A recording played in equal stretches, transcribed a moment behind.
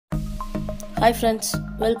Hi friends,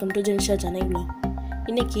 welcome to Jenisha Janaki.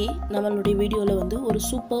 இன்னைக்கு நம்மளுடைய வீடியோல வந்து ஒரு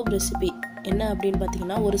சூப்பர் ரெசிபி என்ன அப்படினு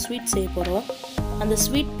பாத்தீங்கன்னா ஒரு ஸ்வீட் செய்ய போறோம். அந்த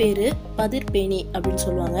ஸ்வீட் பேரு Pathir Pheni அப்படினு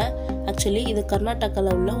சொல்வாங்க. Actually இது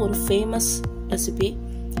கர்நாடகால உள்ள ஒரு ஃபேமஸ் ரெசிபி.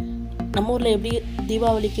 நம்ம ஊர்ல எப்படி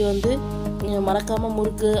தீபாவளிக்கு வந்து மறக்காம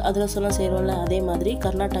முறுக்கு அதிரசம்லாம் செய்றோம்ல அதே மாதிரி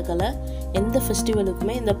கர்நாடகால எந்த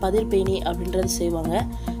ஃபெஸ்டிவலுக்குமே இந்த Pathir Pheni அப்படின்றது செய்வாங்க.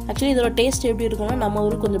 Actually இதோட டேஸ்ட் எப்படி இருக்கும்னா நம்ம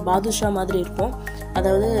ஊருக்கு கொஞ்சம் பாதுஷா மாதிரி இருக்கும்.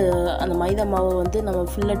 அதாவது அந்த மைதா மாவை வந்து நம்ம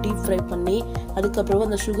ஃபுல்லா டீப் ஃப்ரை பண்ணி அதுக்கு அப்புறம்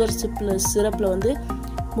அந்த சுகர் சிரப்ல வந்து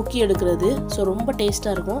முக்கி எடுக்கிறது. சோ ரொம்ப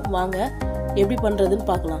டேஸ்டா இருக்கும். வாங்க எப்படி பண்றதுன்னு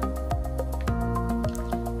பார்க்கலாம்.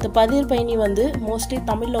 இந்த Pathir Pheni வந்து மோஸ்ட்லி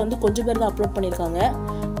தமிழ்ல வந்து கொஞ்சம் பேர் தான் அப்லோட் பண்ணிருக்காங்க.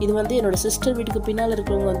 இது வந்து என்னோட சிஸ்டர் வீட்டுக்கு பின்னால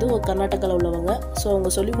இருக்கவங்க வந்து ஒரு கர்நாடகால உள்ளவங்க. சோ அவங்க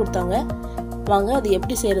சொல்லி கொடுத்தாங்க. வாங்க அது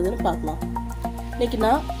எப்படி செய்யறதுன்னு பார்க்கலாம். இன்னைக்கு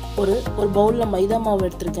நான் ஒரு பவுல்ல மைதா மாவு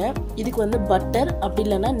எடுத்துர்க்கேன். இதுக்கு வந்து பட்டர் அப்படி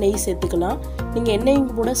இல்லனா நெய் சேர்த்துக்கலாம். நீங்க எண்ணெயும்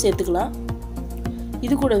கூட சேர்த்துக்கலாம்.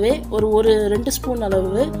 இது கூடவே ஒரு 2 ஸ்பூன்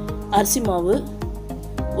அளவு அரிசி மாவு,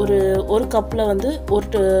 ஒரு கப்ல வந்து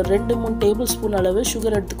ஒரு 2-3 டேபிள் ஸ்பூன் அளவு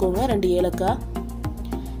சுகர் எடுத்துக்கோங்க, 2 ஏலக்காய்.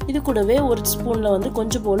 இது கூடவே ஒரு ஸ்பூன்ல வந்து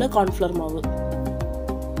கொஞ்சம் போல கார்ன்ஃப்ளவர் மாவு.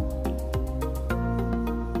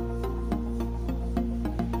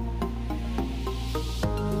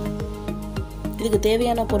 இதுக்கு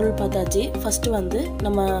தேவையான பொருள் பார்த்தாச்சு. ஃபர்ஸ்ட் வந்து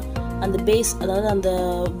நம்ம அந்த பேஸ் அதாவது அந்த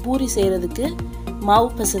பூரி செய்யறதுக்கு மாவு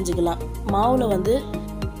பிசைஞ்சுக்கலாம். மாவுல வந்து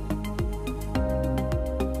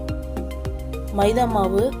மைதா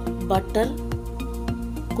மாவு, பட்டர்,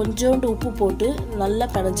 கொஞ்சோண்டு உப்பு போட்டு நல்லா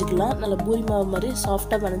பிணைஞ்சிக்கலாம். நல்லா பூரி மாவு மாதிரி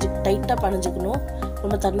சாஃப்டா டைட்டா பிணைஞ்சிக்கணும்.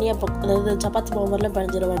 ரொம்ப தண்ணியா அதாவது சப்பாத்தி மாவு மாதிரிலாம்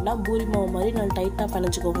பிணைஞ்சிட வேண்டாம். பூரி மாவு மாதிரி நல்லா டைட்டா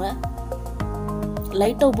பிணைஞ்சிக்கோங்க.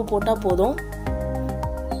 லைட்டா உப்பு போட்டா போதும்.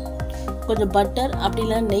 கொஞ்சம் பட்டர் அப்படி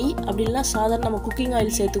இல்ல நெய் அப்படி இல்ல சாதாரண நம்ம குக்கிங்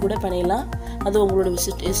ஆயில் சேர்த்து கூட பண்ணலாம். அது உங்களோட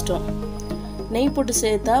இஷ்டம். நெய் போட்டு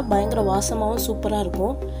சேர்த்தா பயங்கர வாசமாவும் சூப்பரா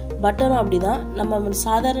இருக்கும். பட்டரும் அப்படிதான். நம்ம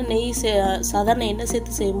சாதாரண எண்ணெய்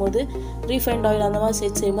சேர்த்து செய்யும்போது ரீஃபைண்ட் ஆயில் அந்த மாதிரி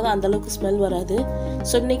சேர்த்து செய்யும்போது அந்த அளவுக்கு ஸ்மெல் வராது.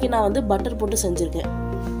 ஸோ இன்னைக்கு நான் வந்து பட்டர் போட்டு செஞ்சிருக்கேன்.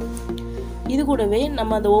 இது கூடவே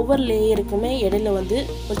நம்ம அந்த ஒவ்வொரு லேயருக்குமே இடையில வந்து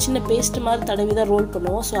ஒரு சின்ன பேஸ்ட் மாதிரி தடவி தான் ரோல்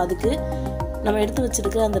பண்ணுவோம். ஸோ அதுக்கு நம்ம எடுத்து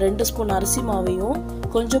வச்சிருக்கிற அந்த 2 ஸ்பூன் அரிசி மாவையும்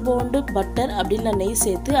கொஞ்சம் போண்டு பட்டர் அப்படி இல்லை நெய்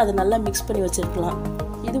சேர்த்து அதை நல்லா மிக்ஸ் பண்ணி வச்சிருக்கலாம்.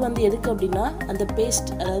 இது வந்து எதுக்கு அப்படின்னா அந்த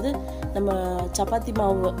பேஸ்ட் அதாவது நம்ம சப்பாத்தி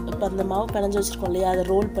மாவு இப்போ அந்த மாவு பிணைஞ்சு வச்சிருக்கோம் இல்லையா அதை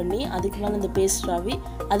ரோல் பண்ணி அதுக்கு மேலே இந்த பேஸ்ட் ஆவி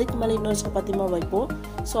அதுக்கு மேலே இன்னொரு சப்பாத்தி மாவு வைப்போம்.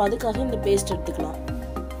 ஸோ அதுக்காக இந்த பேஸ்ட் எடுத்துக்கலாம்.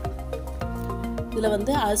 இதில்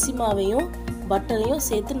வந்து அரிசி மாவையும் பட்டரையும்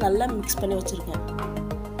சேர்த்து நல்லா மிக்ஸ் பண்ணி வச்சிருக்கேன்.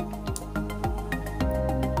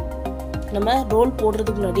 நம்ம ரோல்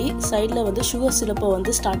போடுறதுக்கு முன்னாடி சைடில் வந்து சுகர் சிரப்பை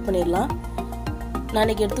வந்து ஸ்டார்ட் பண்ணிடலாம். நான்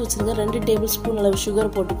இன்னைக்கு எடுத்து வச்சிருக்கேன் 2 டேபிள் ஸ்பூன் அளவு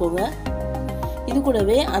சுகர் போட்டுக்கோங்க. இது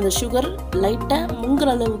கூடவே அந்த சுகர் லைட்டாக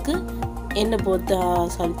முங்குற அளவுக்கு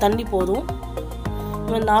தண்ணி போதும்.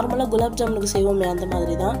 நம்ம நார்மலாக குலாப் ஜாமுனுக்கு செய்வோமே அந்த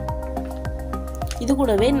மாதிரி தான். இது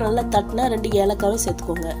கூடவே நல்லா தட்டின 2 ஏலக்காவை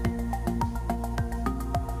சேர்த்துக்கோங்க.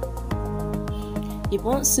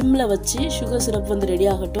 இப்போ சிம்ல வச்சு சுகர் சிரப் வந்து ரெடி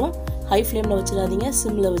ஆகட்டும். ஹை ஃப்ளேம்ல வச்சிடாதீங்க,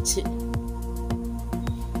 சிம்ல வச்சு.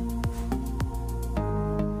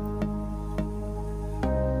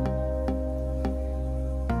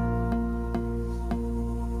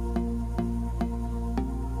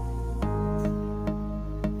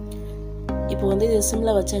 இப்போ வந்து இது சிம்ல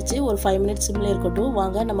வச்சாச்சு. ஒரு 5 மினிட்ஸ் சிம்ல இருக்கட்டும்.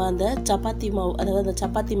 வாங்க நம்ம அந்த சப்பாத்தி மாவு அதாவது அந்த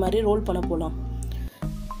சப்பாத்தி மாதிரி ரோல் பண்ண போகலாம்.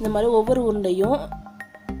 இந்த மாதிரி ஒவ்வொரு உருண்டையும்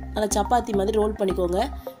அந்த சப்பாத்தி மாதிரி ரோல் பண்ணிக்கோங்க.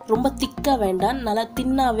 ரொம்ப திக்கா வேண்டாம், நல்லா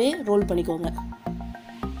தின்னாவே ரோல் பண்ணிக்கோங்க.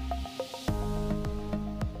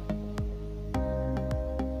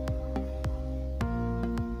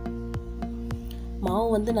 மாவு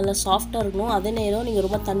வந்து நல்லா சாஃப்டா இருக்கணும். அதே நேரம் நீங்க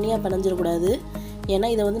ரொம்ப தண்ணியா பிணைஞ்சிடக்கூடாது. ஏன்னா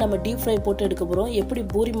இதை வந்து நம்ம டீப் ஃப்ரை போட்டு எடுக்க போகிறோம். எப்படி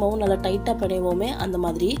பூரி மாவும் நல்லா டைட்டாக பிணைவோமே அந்த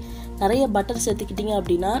மாதிரி நிறைய பட்டர் சேர்த்துக்கிட்டிங்க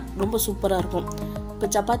அப்படின்னா ரொம்ப சூப்பராக இருக்கும். இப்போ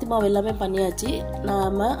சப்பாத்தி மாவு எல்லாமே பண்ணியாச்சு.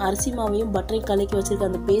 நாம் அரிசி மாவையும் பட்டரையும் கலக்கி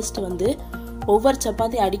வச்சுருக்க அந்த பேஸ்ட் வந்து ஒவ்வொரு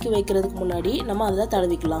சப்பாத்தி அடுக்கி வைக்கிறதுக்கு முன்னாடி நம்ம அதில்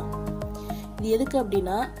தடவிக்கலாம். இது எதுக்கு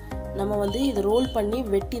அப்படின்னா நம்ம வந்து இதை ரோல் பண்ணி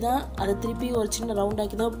வெட்டி தான் அதை திருப்பி ஒரு சின்ன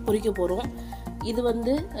ரவுண்டாக்கி தான் பொரிக்க போகிறோம். இது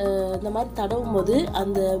வந்து இந்த மாதிரி தடவும் போது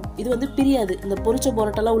இது வந்து பிரியாது. இந்த பொரிச்ச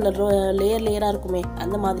பொரோட்டெல்லாம் உள்ள லேயராக இருக்குமே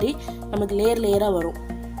அந்த மாதிரி நமக்கு லேயராக வரும்.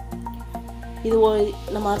 இது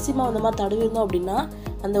நம்ம அரிசி மாவு அந்த மாதிரி தடவி இருந்தோம் அப்படின்னா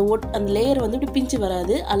அந்த லேயர் வந்து இப்படி பிஞ்சு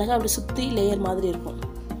வராது. அழகாக அப்படி சுற்றி லேயர் மாதிரி இருக்கும்.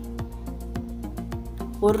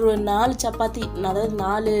 ஒரு 4 சப்பாத்தி அதாவது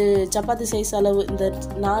 4 சப்பாத்தி சைஸ் அளவு இந்த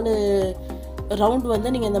 4 ரவுண்ட்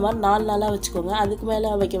வந்து நீங்கள் இந்த மாதிரி 4 நாளாக வச்சுக்கோங்க. அதுக்கு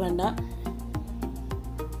மேலே வைக்க வேண்டாம்.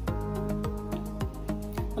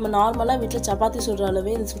 நம்ம நார்மலாக வீட்டில் சப்பாத்தி சுடுற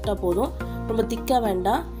அளவே இது சுட்டால் போதும். ரொம்ப திக்காக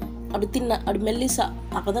வேண்டாம். அப்படி தின்ன அப்படி மெல்லிசா,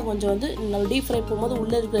 அப்போ தான் கொஞ்சம் வந்து நம்ம டீப் ஃப்ரை போகும்போது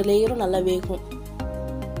உள்ளே இருக்கிற லேயரும் நல்லா வேகும்.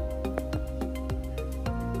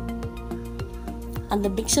 அந்த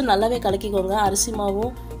மிக்சர் நல்லாவே கலக்கிக்கோங்க. அரிசி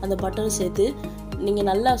மாவும் அந்த பட்டரும் சேர்த்து நீங்கள்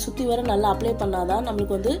நல்லா சுற்றி வர நல்லா அப்ளை பண்ணாதான்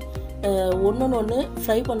நம்மளுக்கு வந்து ஒன்று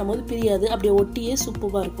ஃப்ரை பண்ணும்போது பிரியாது, அப்படியே ஒட்டியே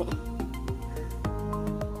சூப்பராக இருக்கும்.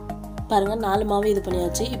 பாருங்கள் 4 மாவு இது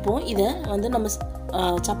பண்ணியாச்சு. இப்போது இதை வந்து நம்ம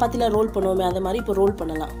சப்பாத்தியில் ரோல் பண்ணுவோமே அதை மாதிரி இப்போ ரோல்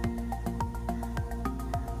பண்ணலாம்.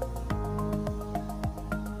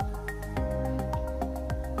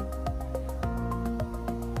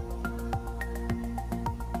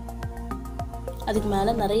 அதுக்கு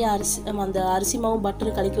மேலே நிறைய அந்த அரிசி மாவும்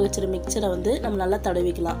பட்டர் கலக்கி வச்சுற மிக்சரை வந்து நம்ம நல்லா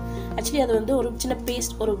தடவிக்கலாம். ஆக்சுவலி அது வந்து ஒரு சின்ன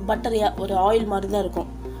பேஸ்ட், ஒரு பட்டரையாக ஒரு ஆயில் மாதிரி தான் இருக்கும்.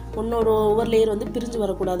 ஒவ்வொரு லேயர் வந்து பிரிஞ்சு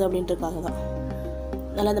வரக்கூடாது அப்படின்றதுக்காக தான்.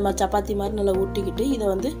 நல்லா இந்த மாதிரி சப்பாத்தி மாதிரி நல்லா ஊட்டிக்கிட்டு இதை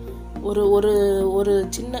வந்து ஒரு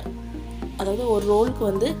சின்ன, அதாவது ஒரு ரோலுக்கு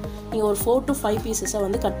வந்து நீங்கள் ஒரு 4 to 5 பீசஸாக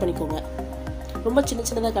வந்து கட் பண்ணிக்கோங்க. ரொம்ப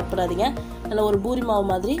சின்னதாக கட் பண்ணாதீங்க. நல்லா ஒரு பூரி மாவு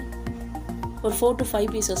மாதிரி ஒரு 4 to 5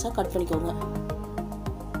 பீசஸாக கட் பண்ணிக்கோங்க.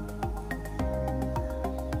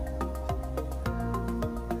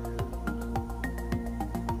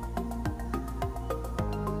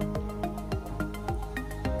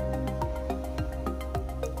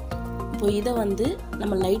 இப்போ இதை வந்து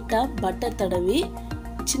நம்ம லைட்டாக பட்டர் தடவி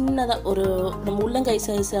சின்னதாக ஒரு நம்ம உள்ளங்கை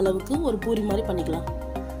சைஸ் அளவுக்கு ஒரு பூரி மாதிரி பண்ணிக்கலாம்.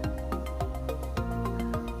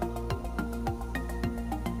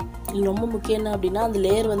 இது ரொம்ப முக்கியம் என்ன அப்படின்னா அந்த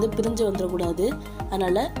லேயர் வந்து பிரிஞ்சு வந்துடக்கூடாது.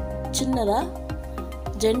 அதனால் சின்னதாக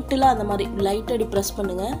ஜென்டிலாக அந்த மாதிரி லைட்டாக அடி ப்ரெஸ்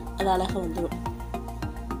பண்ணுங்கள், அது அழகாக வந்துடும்.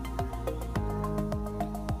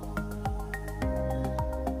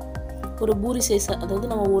 ஒரு பூரி சைஸ், அதாவது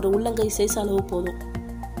நம்ம ஒரு உள்ளங்கை சைஸ் அளவு போதும்.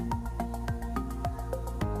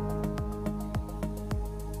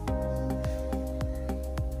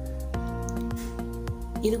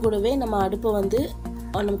 இது கூடவே நம்ம அடுப்பை வந்து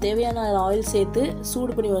நம்ம தேவையான ஆயில் சேர்த்து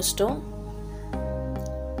சூடு பண்ணி வச்சிட்டோம்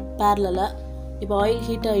பேரலா. இப்போ ஆயில்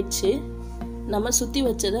ஹீட் ஆயிடுச்சு. நம்ம சுற்றி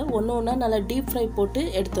வச்சதை ஒன்றா நல்லா டீப் ஃப்ரை போட்டு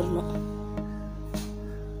எடுத்துடணும்.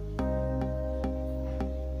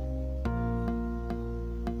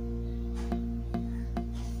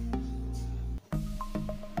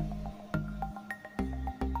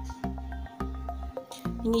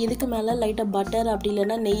 நீங்கள் இதுக்கு மேலே லைட்டாக பட்டர் அப்படி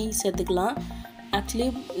இல்லைன்னா நெய் சேர்த்துக்கலாம். ஆக்சுவலி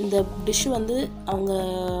இந்த டிஷ்ஷு வந்து அவங்க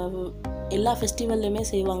எல்லா ஃபெஸ்டிவல்லையுமே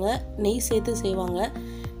செய்வாங்க, நெய் சேர்த்து செய்வாங்க.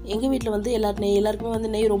 எங்கள் வீட்டில் வந்து எல்லாருக்குமே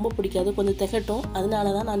வந்து நெய் ரொம்ப பிடிக்காது, கொஞ்சம் திகட்டும்.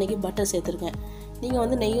 அதனால தான் நான் இன்றைக்கி பட்டர் சேர்த்துருக்கேன். நீங்கள்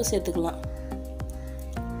வந்து நெய்யும் சேர்த்துக்கலாம்.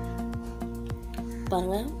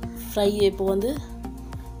 பாருங்கள் ஃப்ரை இப்போ வந்து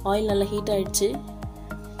ஆயில் நல்லா ஹீட் ஆகிடுச்சு.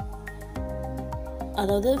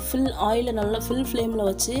 அதாவது ஆயிலை நல்லா ஃபுல் ஃப்ளேமில்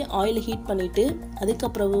வச்சு ஆயிலை ஹீட் பண்ணிவிட்டு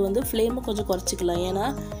அதுக்கப்புறம் வந்து ஃப்ளேமை கொஞ்சம் குறைச்சிக்கலாம். ஏன்னா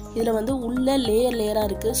இதில் வந்து உள்ளே லேயராக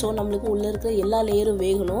இருக்குது. ஸோ நம்மளுக்கு உள்ளே இருக்கிற எல்லா லேயரும்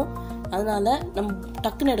வேகணும். அதனால் நம்ம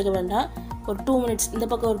டக்குன்னு எடுக்க வேண்டாம். ஒரு 2 மினிட்ஸ், இந்த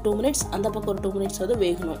பக்கம் ஒரு 2 மினிட்ஸ், அந்த பக்கம் ஒரு 2 மினிட்ஸ் வந்து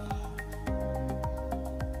வேகணும்.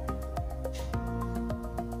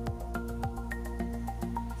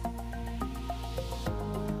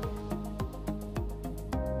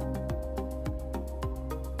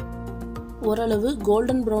 ஓரளவு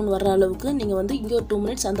கோல்டன் ப்ரௌன் வர்ற அளவுக்கு நீங்கள் வந்து இங்கே ஒரு 2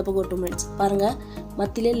 மினிட்ஸ், அந்த பக்கம் ஒரு 2 மினிட்ஸ். பாருங்கள்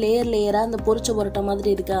மத்தியிலே லேயராக அந்த பொரிச்ச பரோட்டா மாதிரி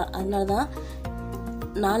இருக்கா. அதனால தான்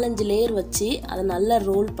 4-5 லேயர் வச்சு அதை நல்லா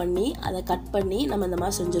ரோல் பண்ணி அதை கட் பண்ணி நம்ம இந்த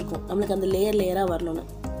மாதிரி செஞ்சுருக்கோம். நம்மளுக்கு அந்த லேயராக வரணும்னு.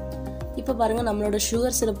 இப்போ பாருங்கள் நம்மளோட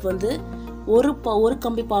சுகர் சிரப் வந்து ஒரு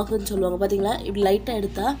கம்பி பாகுன்னு சொல்லுவாங்க பார்த்தீங்களா. இப்படி லைட்டாக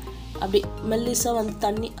எடுத்தால் அப்படி மெல்லிஸாக வந்து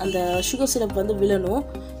தண்ணி அந்த சுகர் சிரப் வந்து விழணும்.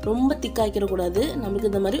 ரொம்ப திக்காய்க்கிடக்கூடாது.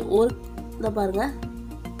 நம்மளுக்கு இந்த மாதிரி இதை பாருங்கள்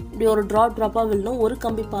இப்படி ஒரு ட்ராப்பாக விழணும். ஒரு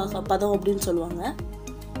கம்பி பதம் அப்படின்னு சொல்லுவாங்க.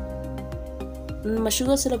 நம்ம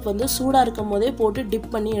சுகர் சிரப் வந்து சூடாக இருக்கும் போதே போட்டு டிப்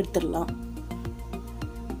பண்ணி எடுத்துடலாம்.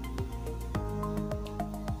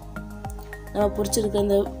 நம்ம பொரிச்சிருக்க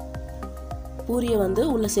அந்த பூரியை வந்து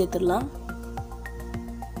உள்ளே சேர்த்துடலாம்.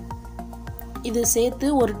 இது சேர்த்து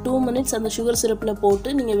ஒரு 2 மினிட்ஸ் அந்த சுகர் சிரப்பில்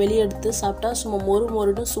போட்டு நீங்கள் வெளியே எடுத்து சாப்பிட்டா சும்மா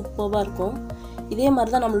மொறுன்னு சூப்பராக இருக்கும். இதே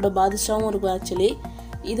மாதிரி தான் நம்மளோட பாதுஷாவும் இருக்கும். ஆக்சுவலி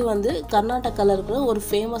இது வந்து கர்நாடகாவில் இருக்கிற ஒரு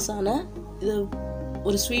ஃபேமஸான இது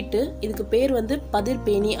ஒரு ஸ்வீட்டு. இதுக்கு பேர் வந்து பதிர்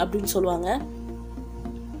பேனி அப்படின்னு சொல்லுவாங்க.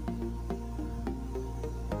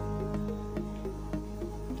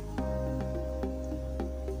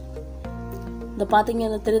 இந்த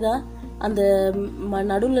பார்த்தீங்கன்னா தெரியுதா, அந்த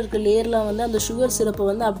நடுவில் இருக்க லேயரில் வந்து அந்த சுகர் சிரப்பை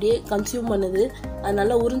வந்து அப்படியே கன்சியூம் பண்ணுது. அது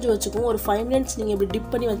நல்லா உறிஞ்சி வச்சுக்கும். ஒரு 5 மினிட்ஸ் நீங்கள் இப்படி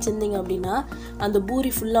டிப் பண்ணி வச்சுருந்தீங்க அப்படின்னா அந்த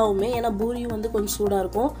பூரி ஃபுல்லாகவுமே, ஏன்னா பூரியும் வந்து கொஞ்சம் சூடாக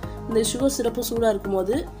இருக்கும், இந்த சுகர் சிரப்பு சூடாக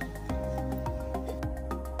இருக்கும்போது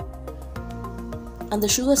அந்த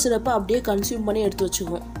சுகர் சிரப்பை அப்படியே கன்சியூம் பண்ணி எடுத்து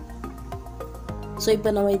வச்சுக்குவோம். ஸோ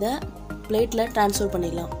இப்போ நம்ம இதை பிளேட்டில் ட்ரான்ஸ்ஃபர்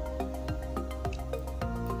பண்ணிடலாம்.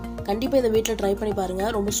 கண்டிப்பாக இதை வீட்டில் ட்ரை பண்ணி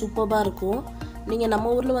பாருங்கள், ரொம்ப சூப்பராக இருக்கும். நீங்கள்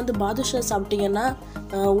நம்ம ஊரில் வந்து பாதுஷா சாப்பிட்டீங்கன்னா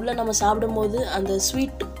உள்ளே நம்ம சாப்பிடும்போது அந்த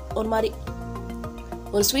ஸ்வீட்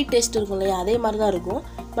ஒரு ஸ்வீட் டேஸ்ட் இருக்கும் இல்லையா, அதே மாதிரி தான் இருக்கும்.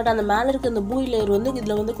 பட் அந்த மேலே இருக்க அந்த பூரி லேயர் வந்து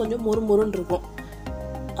இதில் வந்து கொஞ்சம் மொறுன்னு இருக்கும்.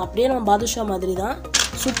 அப்படியே நம்ம பாதுஷா மாதிரி தான்,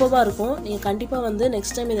 சூப்பராக இருக்கும். நீங்கள் கண்டிப்பாக வந்து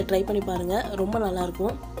நெக்ஸ்ட் டைம் இதை ட்ரை பண்ணி பாருங்கள், ரொம்ப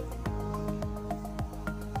நல்லாயிருக்கும்.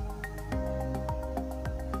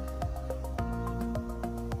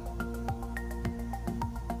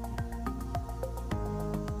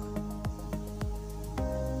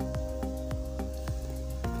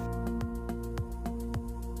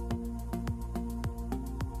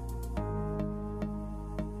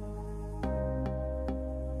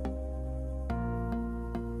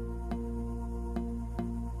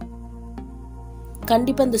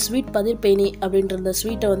 கண்டிப்பாக இந்த ஸ்வீட் பதீர் பேணி அப்படின்ற இந்த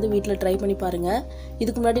ஸ்வீட்டை வந்து வீட்டில் ட்ரை பண்ணி பாருங்கள்.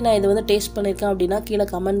 இதுக்கு முன்னாடி நான் இதை வந்து டேஸ்ட் பண்ணியிருக்கேன் அப்படின்னா கீழே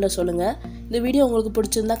கமெண்ட்டில் சொல்லுங்கள். இந்த வீடியோ உங்களுக்கு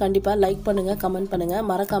பிடிச்சிருந்தா கண்டிப்பாக லைக் பண்ணுங்கள், கமெண்ட் பண்ணுங்கள்,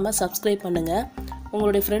 மறக்காமல் சப்ஸ்கிரைப் பண்ணுங்கள்.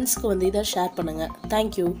 உங்களுடைய ஃப்ரெண்ட்ஸ்க்கு வந்து இதை ஷேர் பண்ணுங்கள்.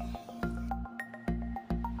 தேங்க்யூ.